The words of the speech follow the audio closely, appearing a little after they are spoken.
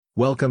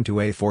Welcome to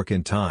A Fork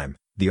in Time,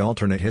 the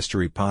alternate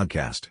history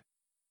podcast.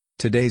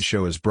 Today's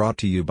show is brought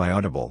to you by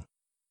Audible.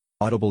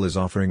 Audible is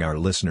offering our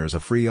listeners a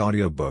free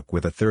audiobook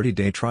with a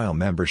 30-day trial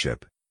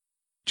membership.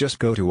 Just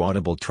go to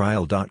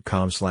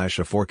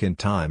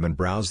audibletrial.com/aforkintime and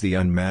browse the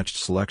unmatched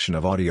selection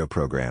of audio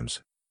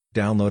programs.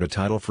 Download a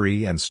title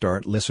free and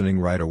start listening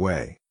right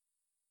away.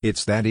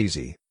 It's that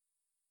easy.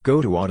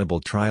 Go to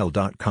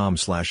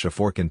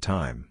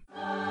audibletrial.com/aforkintime.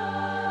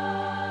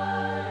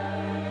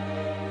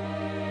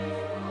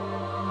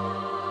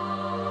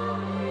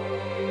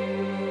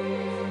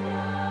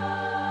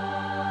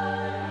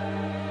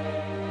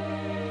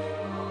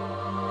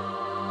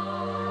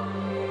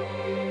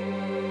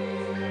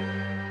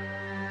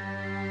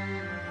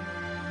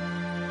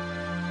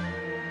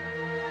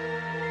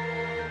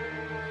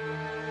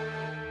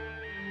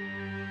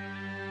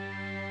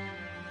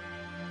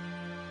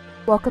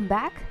 Welcome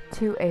back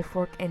to A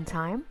Fork in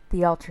Time,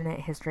 the alternate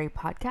history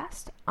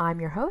podcast. I'm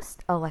your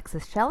host,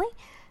 Alexis Shelley,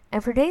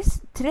 and for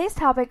today's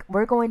topic,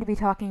 we're going to be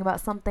talking about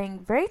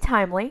something very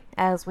timely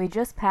as we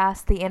just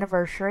passed the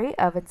anniversary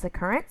of its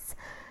occurrence.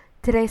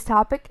 Today's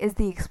topic is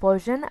the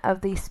explosion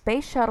of the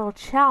Space Shuttle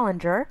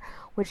Challenger,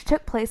 which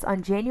took place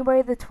on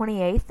January the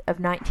 28th of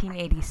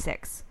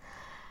 1986.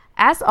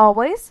 As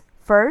always,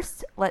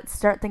 first, let's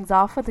start things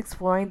off with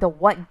exploring the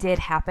what did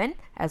happen,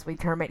 as we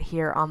term it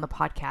here on the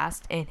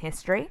podcast, in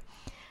history.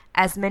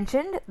 As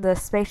mentioned, the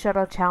Space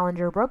Shuttle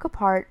Challenger broke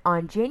apart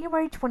on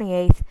January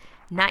 28th,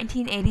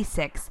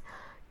 1986,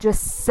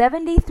 just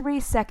 73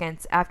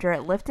 seconds after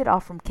it lifted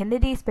off from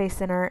Kennedy Space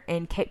Center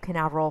in Cape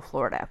Canaveral,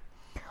 Florida.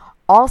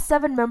 All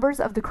 7 members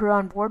of the crew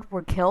on board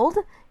were killed,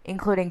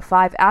 including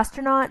 5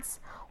 astronauts,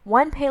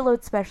 1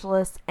 payload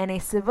specialist, and a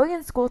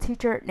civilian school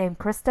teacher named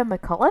Christa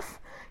McAuliffe.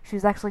 She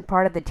was actually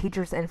part of the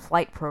Teachers in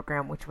Flight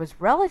program, which was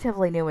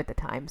relatively new at the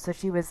time. So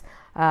she was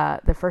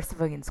the first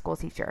civilian school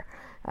teacher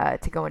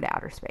to go into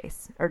outer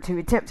space, or to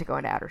attempt to go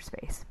into outer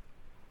space.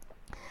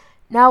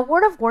 Now, a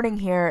word of warning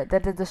here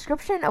that the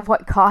description of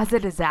what caused the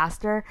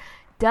disaster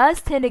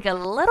does tend to get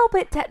a little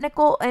bit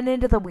technical and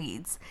into the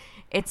weeds.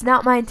 It's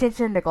not my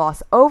intention to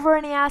gloss over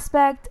any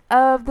aspect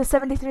of the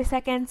 73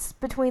 seconds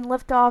between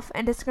liftoff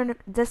and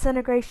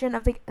disintegration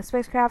of the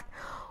spacecraft,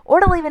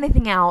 or to leave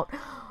anything out,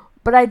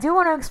 but I do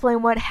want to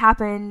explain what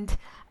happened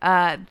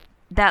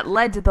that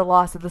led to the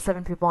loss of the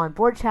 7 people on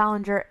board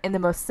Challenger in the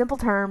most simple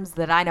terms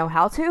that I know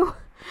how to.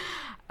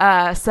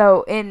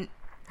 So in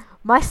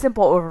my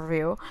simple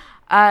overview,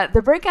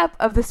 the breakup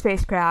of the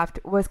spacecraft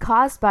was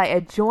caused by a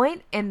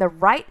joint in the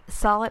right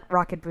solid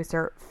rocket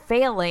booster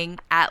failing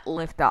at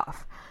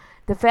liftoff.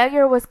 The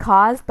failure was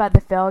caused by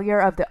the failure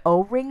of the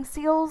O-ring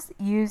seals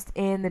used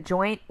in the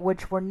joint,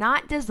 which were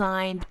not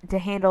designed to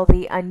handle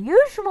the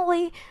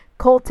unusually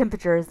cold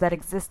temperatures that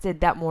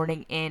existed that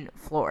morning in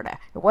Florida.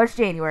 It was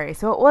January,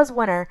 so it was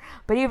winter,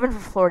 but even for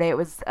Florida, it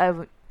was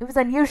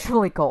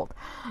unusually cold.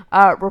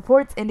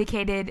 Reports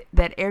indicated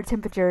that air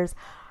temperatures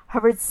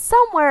hovered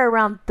somewhere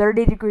around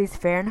 30 degrees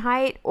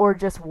Fahrenheit or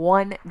just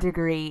 1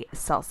 degree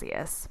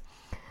Celsius.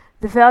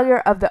 The failure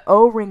of the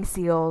O-ring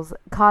seals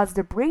caused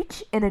a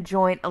breach in a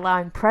joint,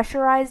 allowing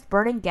pressurized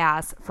burning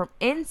gas from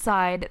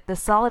inside the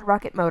solid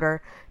rocket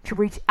motor to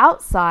reach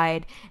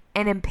outside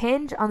and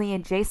impinge on the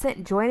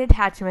adjacent joint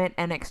attachment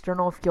and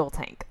external fuel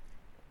tank.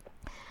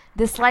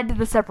 This led to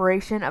the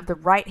separation of the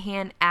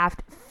right-hand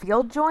aft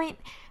field joint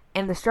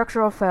and the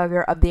structural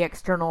failure of the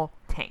external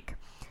tank.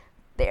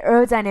 The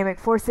aerodynamic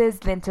forces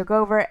then took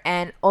over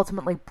and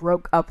ultimately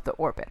broke up the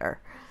orbiter.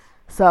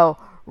 So,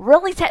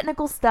 really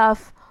technical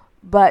stuff,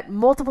 but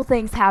multiple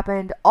things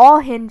happened, all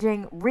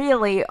hinging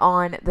really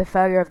on the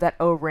failure of that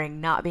O-ring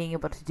not being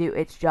able to do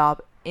its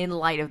job in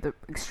light of the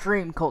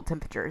extreme cold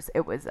temperatures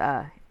it was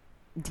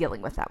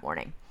dealing with that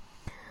morning.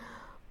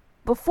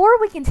 Before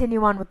we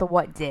continue on with the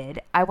what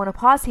did, I want to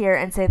pause here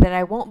and say that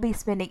I won't be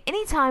spending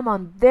any time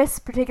on this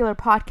particular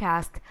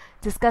podcast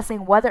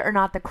discussing whether or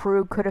not the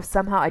crew could have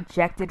somehow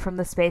ejected from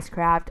the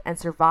spacecraft and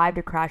survived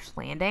a crash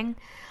landing.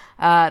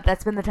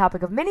 That's been the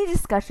topic of many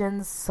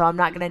discussions, so I'm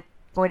not going to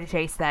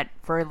chase that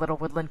furry little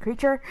woodland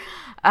creature,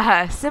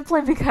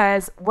 simply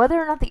because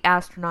whether or not the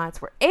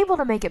astronauts were able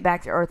to make it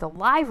back to Earth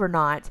alive or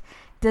not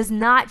does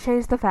not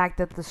change the fact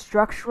that the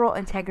structural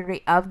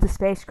integrity of the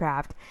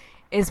spacecraft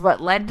is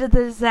what led to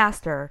the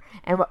disaster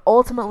and what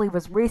ultimately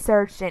was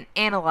researched and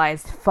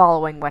analyzed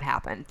following what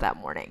happened that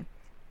morning.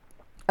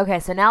 Okay,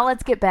 so now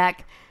let's get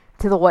back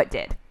to the what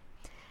did.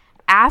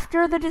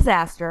 After the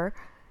disaster,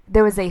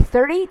 there was a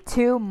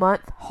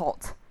 32-month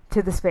halt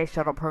to the space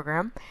shuttle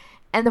program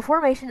and the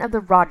formation of the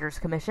Rogers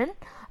Commission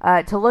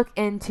to look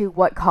into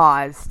what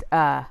caused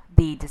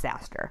the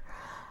disaster.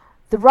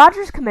 The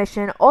Rogers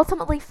Commission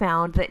ultimately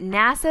found that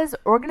NASA's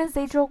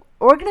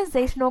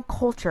organizational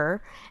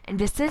culture and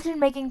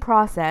decision-making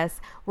process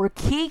were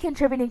key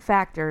contributing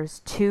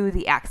factors to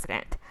the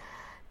accident.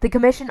 The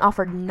commission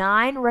offered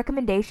 9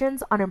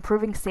 recommendations on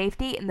improving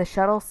safety in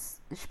the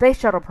space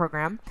shuttle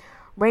program,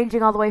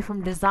 ranging all the way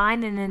from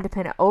design and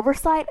independent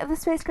oversight of the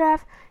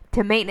spacecraft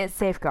to maintenance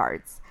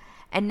safeguards.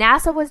 And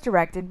NASA was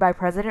directed by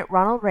President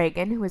Ronald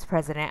Reagan, who was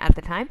president at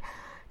the time,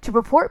 to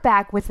report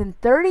back within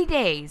 30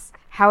 days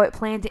how it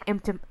planned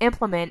to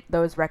implement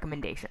those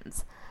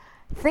recommendations.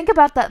 Think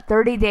about that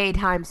 30-day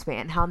time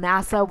span, how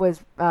NASA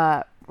was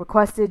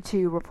requested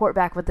to report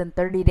back within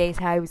 30 days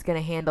how he was going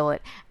to handle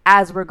it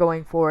as we're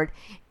going forward.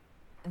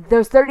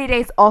 Those 30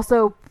 days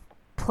also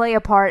play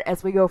a part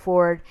as we go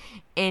forward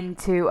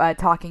into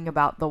talking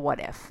about the what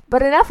if.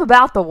 But enough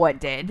about the what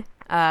did,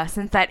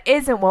 since that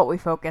isn't what we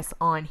focus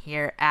on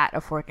here at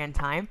A Fork in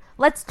Time.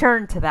 Let's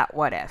turn to that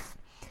what if.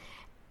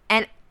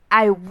 And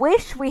I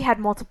wish we had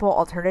multiple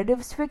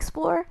alternatives to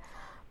explore,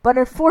 but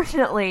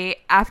unfortunately,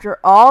 after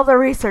all the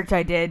research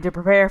I did to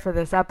prepare for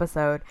this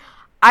episode,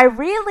 I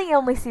really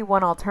only see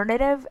one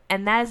alternative,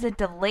 and that is a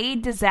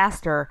delayed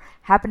disaster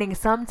happening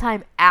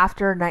sometime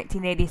after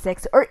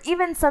 1986, or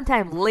even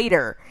sometime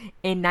later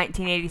in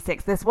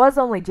 1986. This was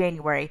only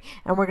January,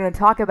 and we're going to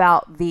talk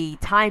about the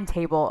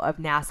timetable of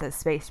NASA's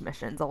space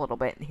missions a little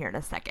bit here in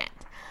a second.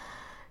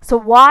 So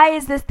why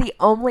is this the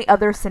only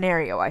other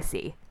scenario I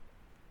see?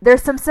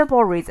 There's some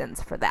simple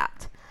reasons for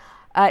that.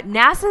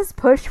 NASA's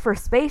push for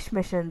space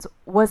missions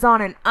was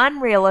on an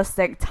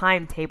unrealistic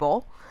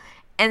timetable,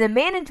 and the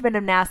management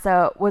of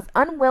NASA was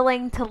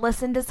unwilling to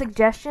listen to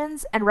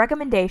suggestions and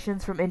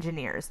recommendations from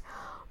engineers,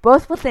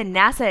 both within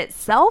NASA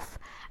itself,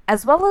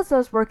 as well as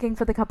those working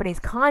for the companies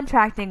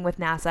contracting with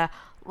NASA,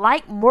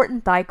 like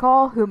Morton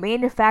Thiokol, who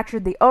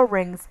manufactured the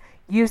O-rings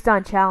used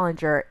on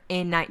Challenger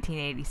in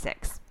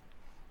 1986.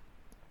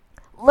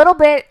 Little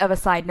bit of a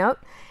side note,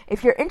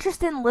 if you're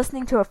interested in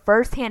listening to a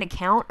first-hand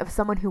account of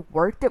someone who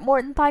worked at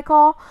Morton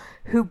Thiokol,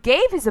 who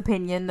gave his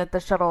opinion that the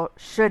shuttle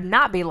should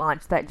not be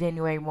launched that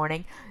January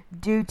morning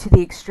due to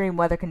the extreme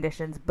weather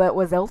conditions, but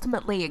was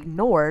ultimately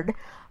ignored,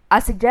 I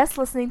suggest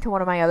listening to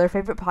one of my other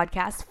favorite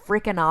podcasts,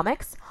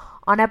 Freakonomics.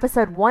 On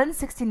episode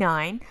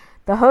 169,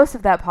 the host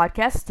of that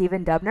podcast,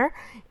 Stephen Dubner,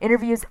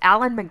 interviews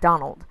Alan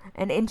McDonald,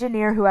 an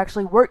engineer who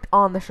actually worked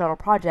on the shuttle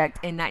project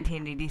in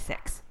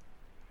 1986.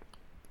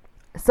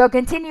 So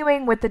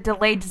continuing with the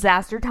delayed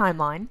disaster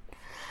timeline,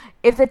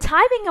 if the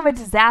timing of a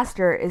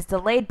disaster is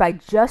delayed by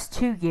just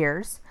 2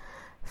 years,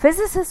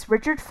 physicist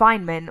Richard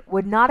Feynman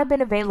would not have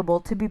been available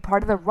to be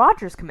part of the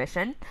Rogers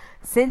Commission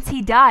since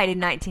he died in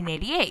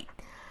 1988.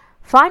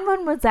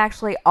 Feynman was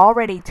actually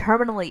already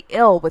terminally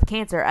ill with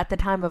cancer at the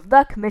time of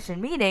the commission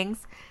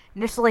meetings.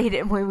 Initially, he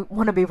didn't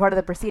want to be part of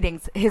the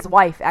proceedings. His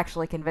wife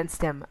actually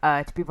convinced him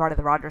to be part of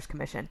the Rogers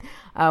Commission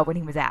when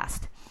he was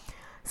asked.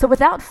 So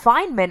without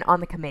Feynman on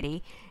the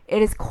committee,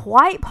 it is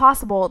quite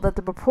possible that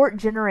the report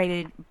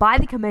generated by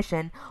the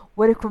commission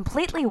would have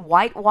completely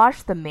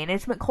whitewashed the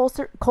management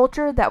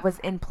culture that was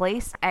in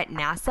place at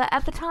NASA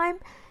at the time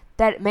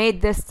that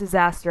made this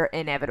disaster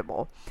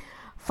inevitable.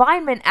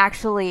 Feynman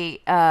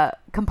actually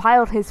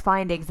compiled his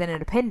findings in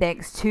an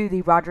appendix to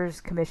the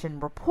Rogers Commission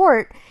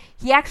report.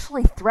 He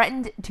actually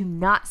threatened to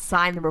not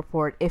sign the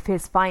report if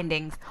his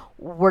findings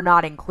were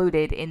not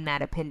included in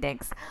that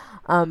appendix,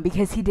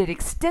 because he did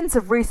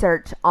extensive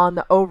research on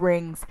the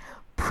O-rings,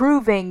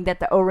 proving that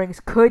the O-rings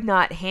could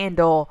not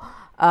handle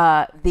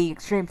the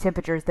extreme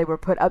temperatures they were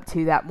put up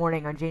to that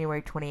morning on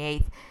January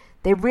 28th.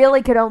 They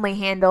really could only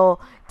handle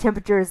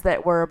temperatures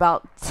that were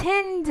about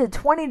 10 to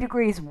 20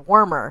 degrees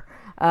warmer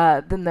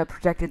than the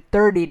projected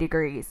 30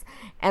 degrees.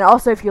 And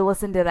also, if you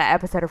listen to that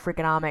episode of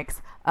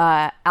Freakonomics,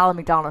 Alan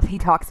McDonald, he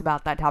talks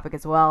about that topic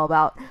as well,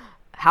 about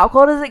how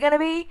cold is it going to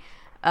be?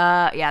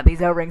 Yeah,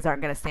 these O-rings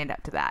aren't going to stand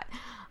up to that.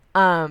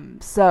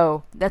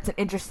 So that's an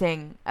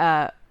interesting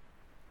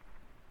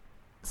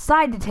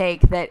side to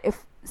take, that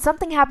if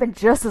something happened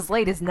just as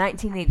late as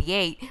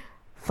 1988,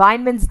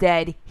 Feynman's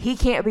dead, he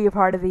can't be a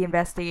part of the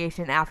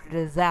investigation after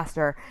the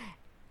disaster,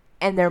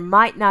 and there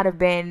might not have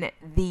been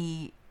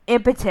the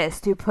impetus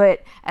to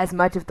put as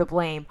much of the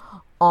blame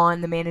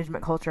on the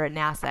management culture at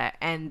NASA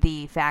and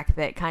the fact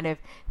that kind of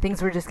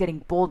things were just getting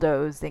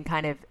bulldozed and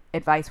kind of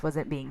advice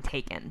wasn't being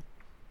taken.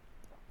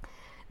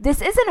 This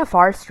isn't a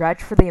far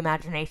stretch for the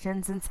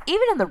imagination, since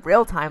even in the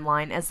real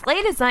timeline, as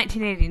late as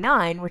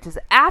 1989, which is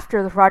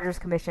after the Rogers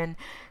Commission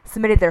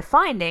submitted their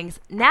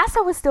findings,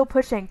 NASA was still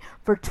pushing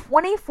for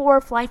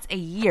 24 flights a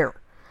year,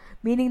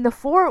 meaning the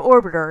 4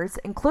 orbiters,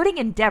 including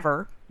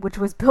Endeavour, which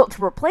was built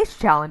to replace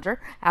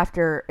Challenger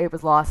after it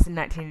was lost in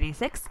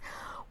 1986,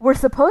 were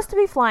supposed to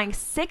be flying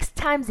 6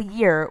 times a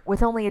year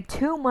with only a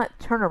 2-month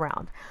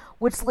turnaround,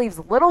 which leaves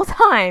little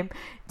time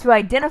to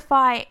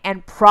identify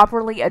and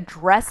properly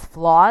address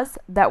flaws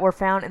that were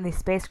found in the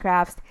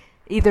spacecraft's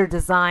either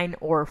design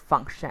or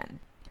function.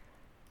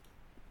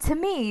 To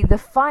me, the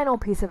final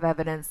piece of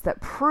evidence that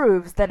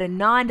proves that a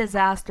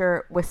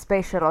non-disaster with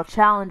Space Shuttle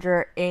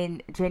Challenger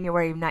in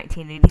January of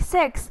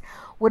 1986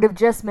 would have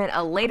just meant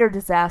a later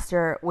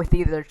disaster with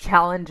either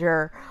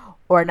Challenger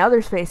or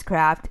another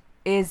spacecraft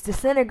is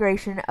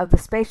disintegration of the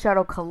Space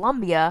Shuttle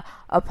Columbia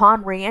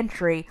upon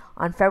re-entry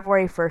on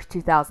February 1st,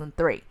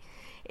 2003.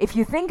 If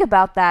you think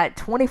about that,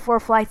 24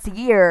 flights a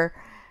year,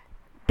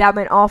 that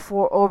meant all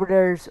 4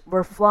 orbiters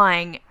were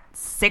flying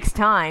 6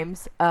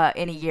 times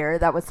in a year.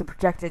 That was the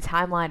projected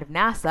timeline of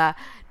NASA.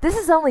 This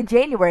is only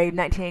January of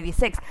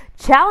 1986.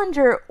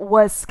 Challenger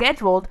was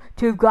scheduled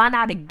to have gone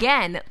out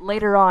again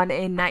later on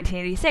in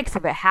 1986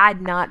 if it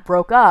had not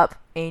broke up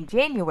in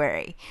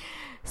January.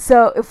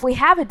 So if we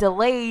have a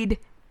delayed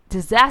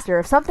disaster,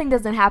 if something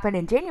doesn't happen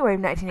in January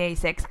of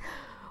 1986,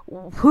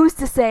 who's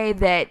to say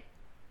that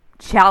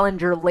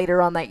Challenger later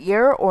on that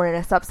year or in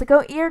a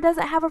subsequent year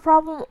doesn't have a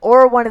problem,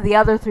 or one of the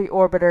other 3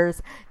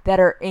 orbiters that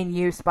are in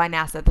use by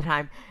NASA at the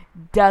time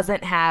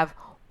doesn't have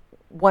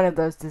one of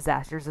those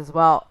disasters as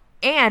well.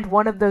 And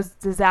one of those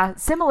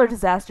similar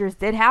disasters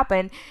did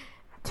happen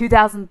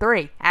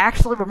 2003. I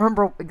actually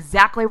remember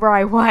exactly where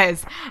I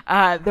was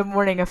the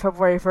morning of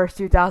February 1st,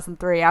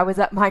 2003. I was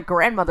at my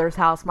grandmother's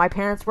house. My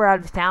parents were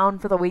out of town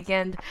for the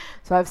weekend,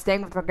 so I was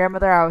staying with my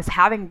grandmother. I was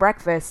having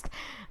breakfast,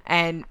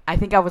 and I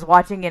think I was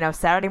watching,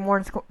 Saturday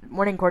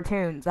morning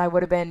cartoons. I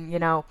would have been,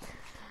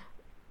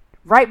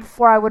 right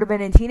before I would have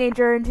been a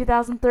teenager in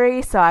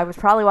 2003, so I was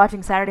probably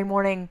watching Saturday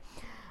morning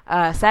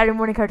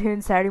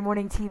cartoons, Saturday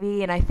morning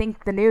TV, and I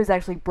think the news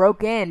actually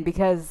broke in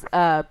because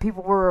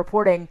people were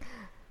reporting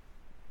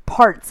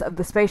parts of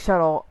the space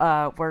shuttle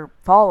were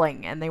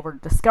falling, and they were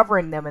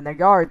discovering them in their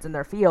yards and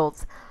their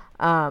fields,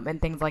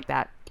 and things like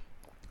that.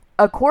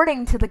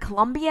 According to the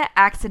Columbia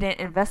Accident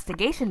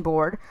Investigation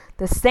Board,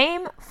 the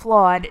same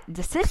flawed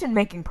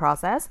decision-making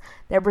process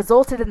that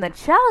resulted in the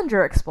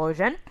Challenger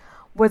explosion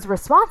was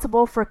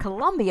responsible for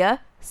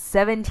Columbia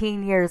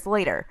 17 years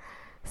later.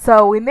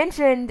 So we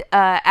mentioned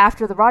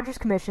after the Rogers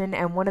Commission,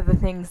 and one of the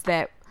things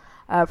that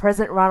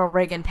President Ronald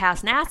Reagan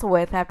tasked NASA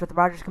with after the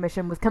Rogers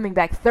Commission was coming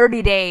back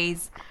 30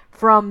 days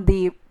from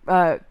the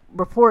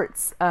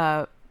reports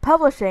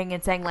publishing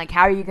and saying,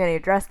 how are you going to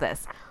address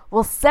this?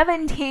 Well,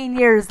 17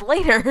 years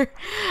later,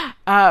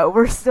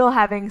 we're still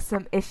having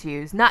some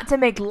issues. Not to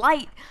make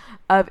light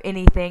of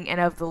anything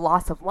and of the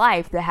loss of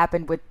life that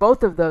happened with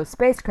both of those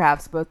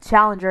spacecrafts, both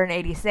Challenger in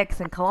 86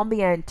 and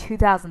Columbia in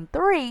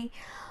 2003,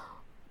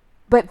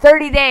 but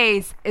 30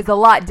 days is a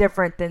lot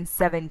different than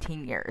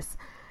 17 years.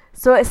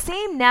 So it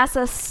seemed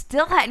NASA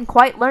still hadn't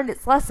quite learned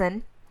its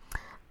lesson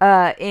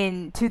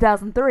in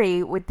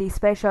 2003 with the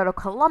Space Shuttle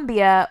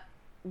Columbia,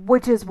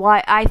 which is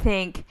why I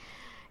think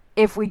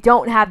if we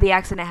don't have the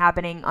accident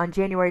happening on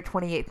January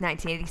 28th,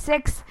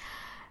 1986,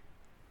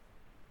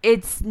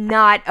 it's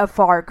not a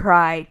far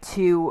cry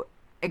to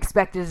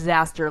expect a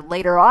disaster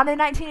later on in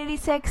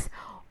 1986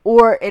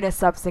 or in a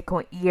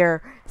subsequent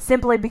year,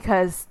 simply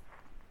because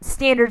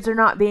standards are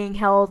not being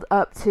held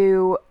up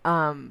to,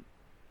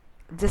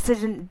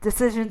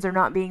 decisions are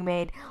not being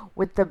made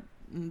with the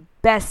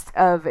best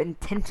of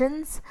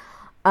intentions,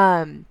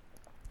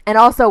 and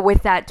also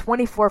with that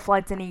 24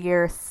 flights in a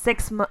year,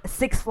 6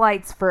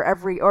 flights for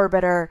every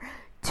orbiter,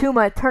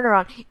 2-month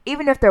turnaround.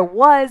 Even if there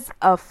was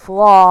a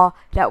flaw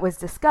that was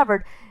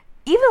discovered,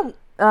 even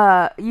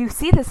you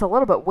see this a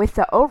little bit with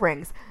the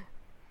O-rings.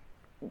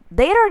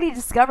 They had already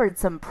discovered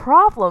some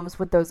problems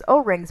with those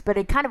O-rings, but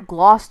it kind of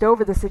glossed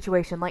over the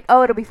situation, like,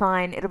 oh, it'll be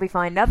fine,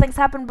 nothing's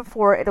happened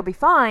before, it'll be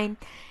fine,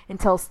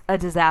 until a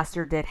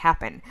disaster did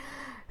happen.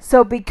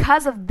 So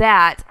because of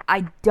that,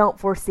 I don't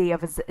foresee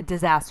of a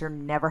disaster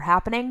never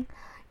happening,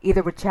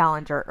 either with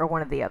Challenger or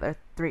one of the other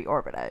 3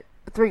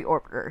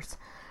 orbiters.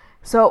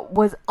 So it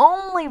was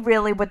only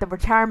really with the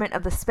retirement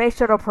of the Space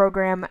Shuttle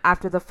program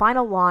after the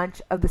final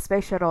launch of the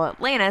Space Shuttle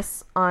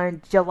Atlantis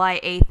on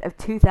July 8th of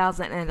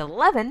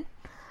 2011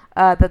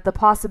 that the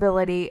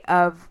possibility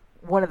of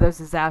one of those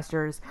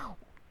disasters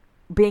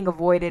being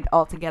avoided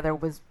altogether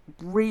was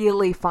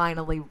really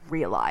finally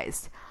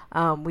realized.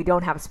 We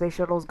don't have space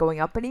shuttles going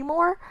up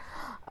anymore.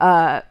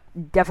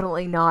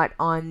 Definitely not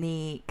on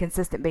the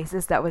consistent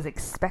basis that was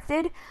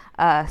expected.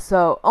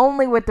 So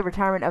only with the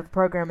retirement of the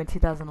program in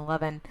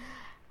 2011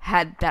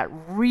 had that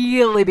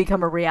really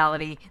become a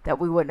reality that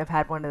we wouldn't have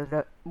had one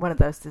of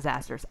those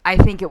disasters. I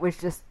think it was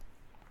just,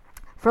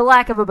 for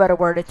lack of a better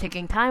word, a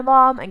ticking time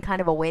bomb and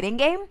kind of a waiting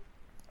game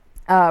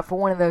for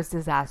one of those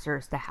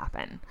disasters to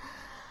happen.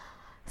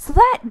 So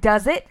that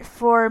does it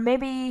for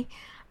maybe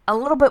a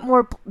little bit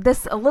more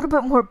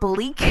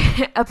bleak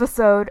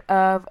episode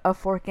of A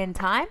Fork in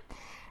Time,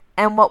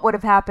 and what would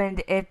have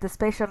happened if the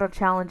Space Shuttle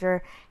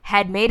Challenger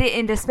had made it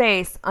into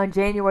space on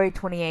January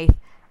 28th,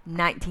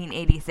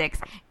 1986,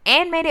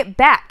 and made it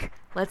back.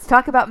 Let's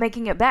talk about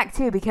making it back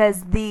too,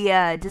 because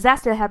the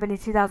disaster happened in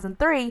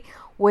 2003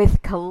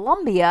 with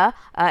Columbia.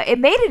 It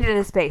made it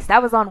into space.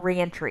 That was on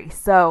re-entry.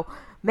 So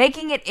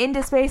making it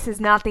into space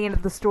is not the end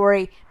of the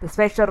story. The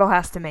Space Shuttle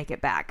has to make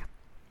it back.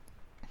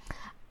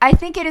 I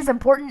think it is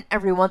important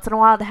every once in a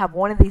while to have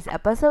one of these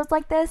episodes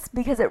like this,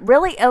 because it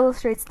really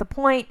illustrates the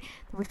point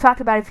that we've talked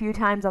about a few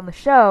times on the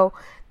show,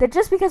 that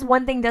just because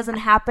one thing doesn't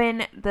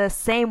happen the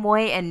same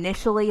way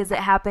initially as it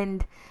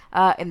happened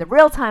in the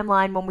real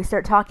timeline, when we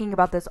start talking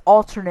about this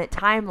alternate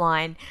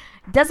timeline,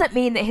 doesn't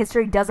mean that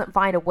history doesn't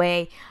find a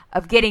way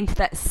of getting to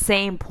that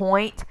same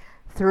point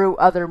through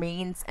other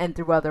means and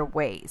through other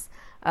ways.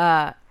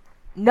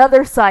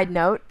 Another side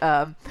note,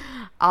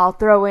 I'll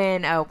throw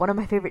in one of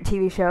my favorite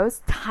TV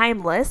shows,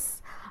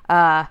 Timeless.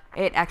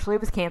 It actually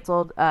was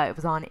canceled. It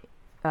was on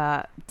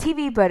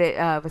TV, but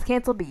it was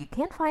canceled, but you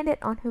can find it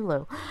on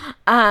Hulu.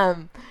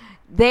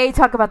 They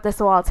talk about this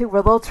a while too,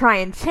 where they'll try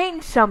and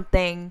change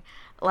something,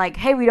 like,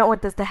 hey, we don't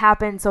want this to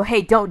happen, so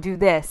hey, don't do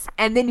this.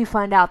 And then you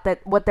find out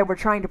that what they were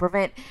trying to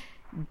prevent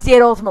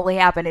did ultimately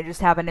happen. It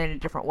just happened in a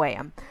different way.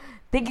 I'm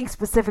thinking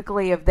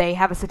specifically of they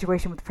have a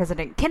situation with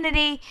President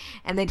Kennedy,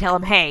 and they tell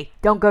him, hey,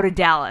 don't go to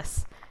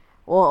Dallas.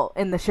 Well,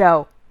 in the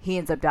show, he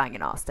ends up dying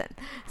in Austin.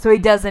 So he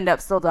does end up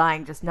still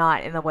dying, just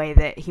not in the way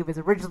that he was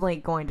originally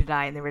going to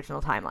die in the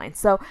original timeline.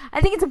 So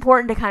I think it's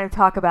important to kind of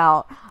talk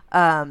about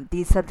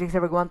these subjects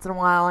every once in a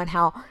while, and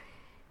how,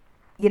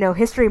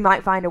 history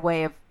might find a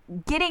way of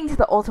getting to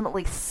the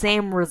ultimately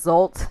same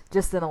result,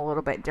 just in a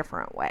little bit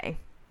different way.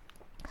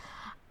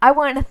 I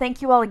want to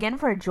thank you all again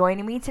for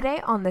joining me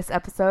today on this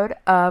episode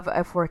of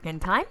A Fork in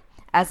Time.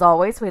 As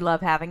always, we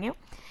love having you.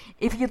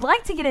 If you'd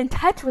like to get in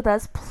touch with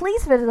us,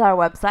 please visit our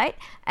website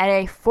at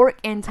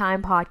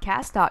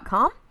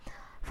aforkintimepodcast.com.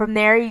 From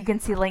there, you can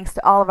see links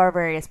to all of our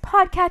various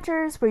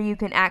podcatchers where you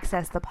can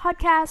access the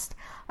podcast.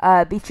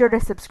 Be sure to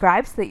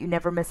subscribe so that you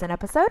never miss an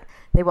episode.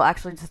 They will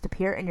actually just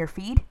appear in your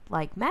feed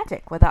like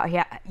magic without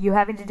you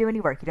having to do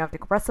any work. You don't have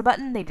to press a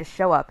button. They just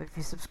show up if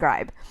you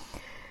subscribe.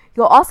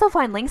 You'll also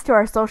find links to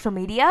our social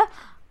media.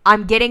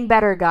 I'm getting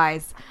better,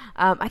 guys.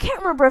 I can't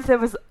remember if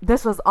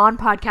this was on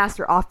podcast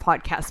or off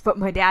podcast, but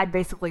my dad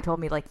basically told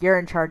me, like, you're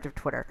in charge of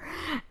Twitter.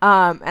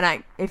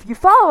 And if you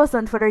follow us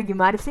on Twitter, you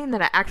might have seen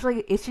that I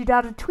actually issued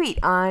out a tweet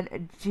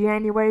on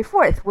January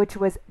 4th, which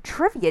was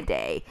Trivia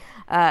Day.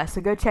 So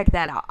go check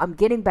that out. I'm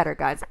getting better,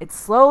 guys. It's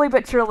slowly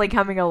but surely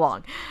coming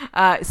along.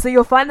 So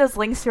you'll find those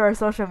links to our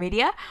social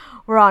media.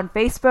 We're on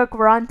Facebook,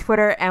 we're on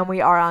Twitter, and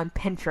we are on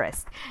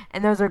Pinterest.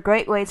 And those are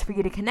great ways for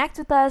you to connect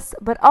with us,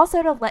 but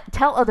also to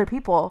tell other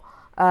people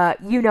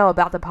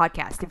about the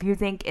podcast. If you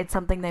think it's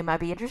something they might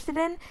be interested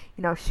in,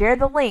 share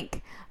the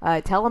link.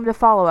 Tell them to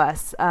follow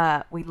us.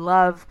 We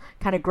love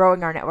kind of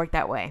growing our network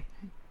that way.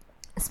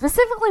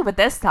 Specifically with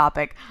this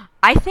topic,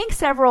 I think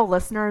several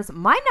listeners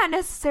might not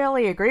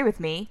necessarily agree with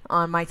me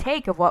on my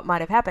take of what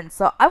might have happened,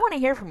 so I want to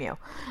hear from you.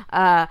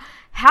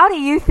 How do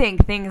you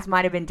think things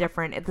might have been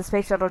different if the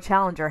Space Shuttle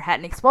Challenger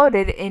hadn't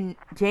exploded in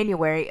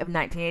January of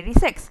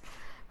 1986?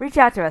 Reach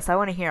out to us. I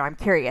want to hear. I'm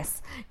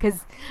curious.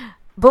 Because,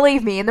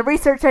 believe me, in the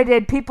research I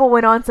did, people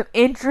went on some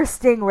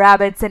interesting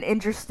rabbits and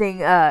interesting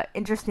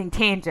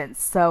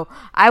tangents. So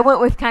I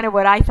went with kind of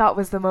what I thought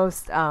was the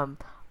most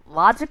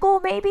logical,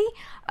 maybe,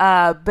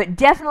 but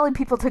definitely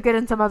people took it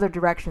in some other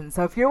direction.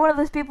 So if you're one of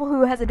those people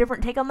who has a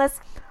different take on this,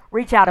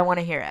 reach out. I want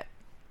to hear it.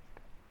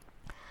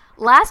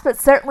 Last but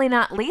certainly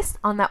not least,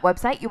 on that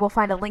website, you will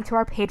find a link to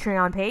our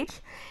Patreon page.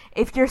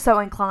 If you're so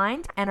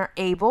inclined and are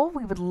able,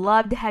 we would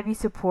love to have you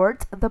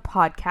support the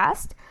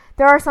podcast.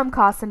 There are some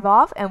costs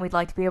involved, and we'd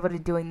like to be able to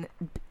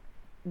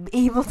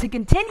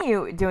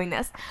continue doing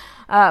this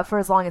for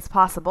as long as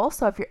possible.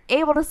 So if you're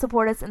able to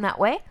support us in that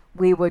way,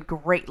 we would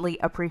greatly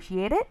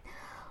appreciate it.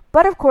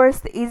 But of course,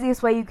 the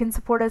easiest way you can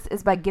support us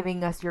is by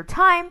giving us your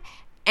time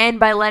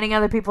and by letting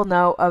other people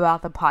know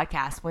about the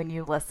podcast when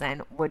you listen,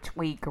 which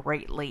we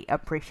greatly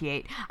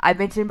appreciate. I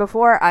mentioned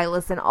before, I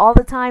listen all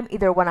the time,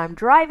 either when I'm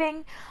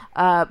driving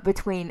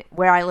between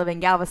where I live in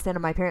Galveston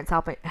and my parents'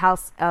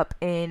 house up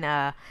in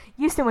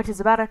Houston, which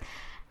is about an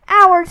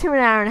hour to an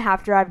hour and a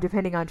half drive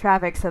depending on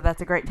traffic, so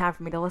that's a great time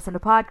for me to listen to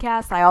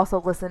podcasts. I also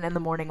listen in the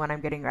morning when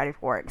I'm getting ready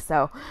for work.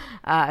 So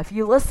if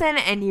you listen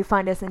and you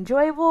find us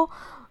enjoyable,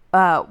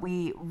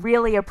 we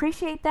really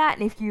appreciate that,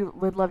 and if you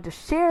would love to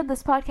share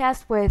this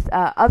podcast with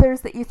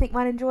others that you think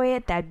might enjoy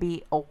it, that'd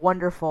be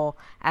wonderful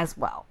as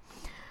well.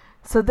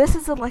 So this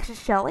is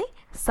Alexis Shelley,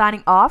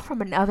 signing off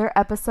from another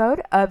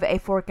episode of A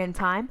Fork in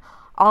Time.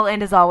 I'll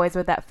end as always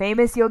with that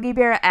famous Yogi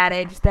Berra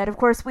adage that of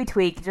course we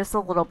tweak just a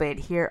little bit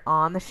here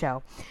on the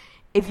show.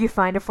 If you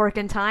find a fork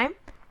in time,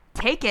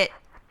 take it.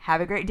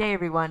 Have a great day,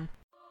 everyone.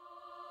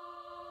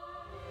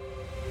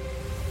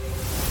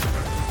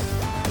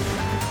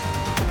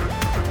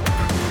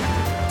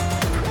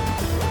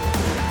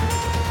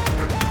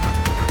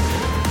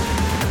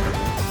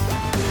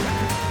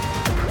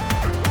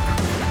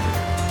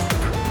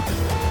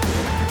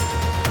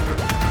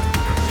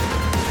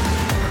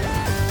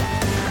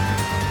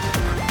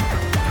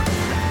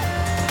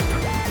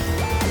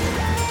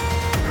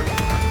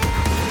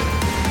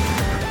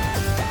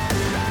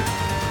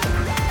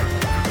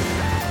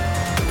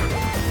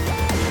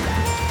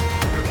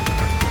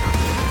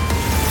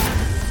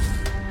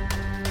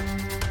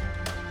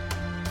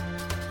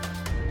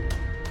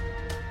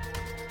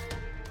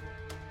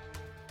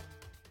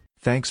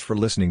 Thanks for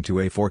listening to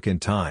A Fork in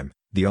Time,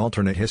 the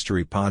alternate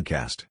history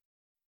podcast.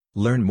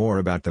 Learn more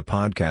about the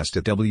podcast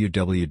at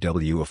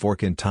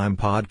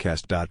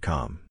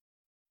www.aforkintimepodcast.com.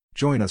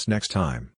 Join us next time.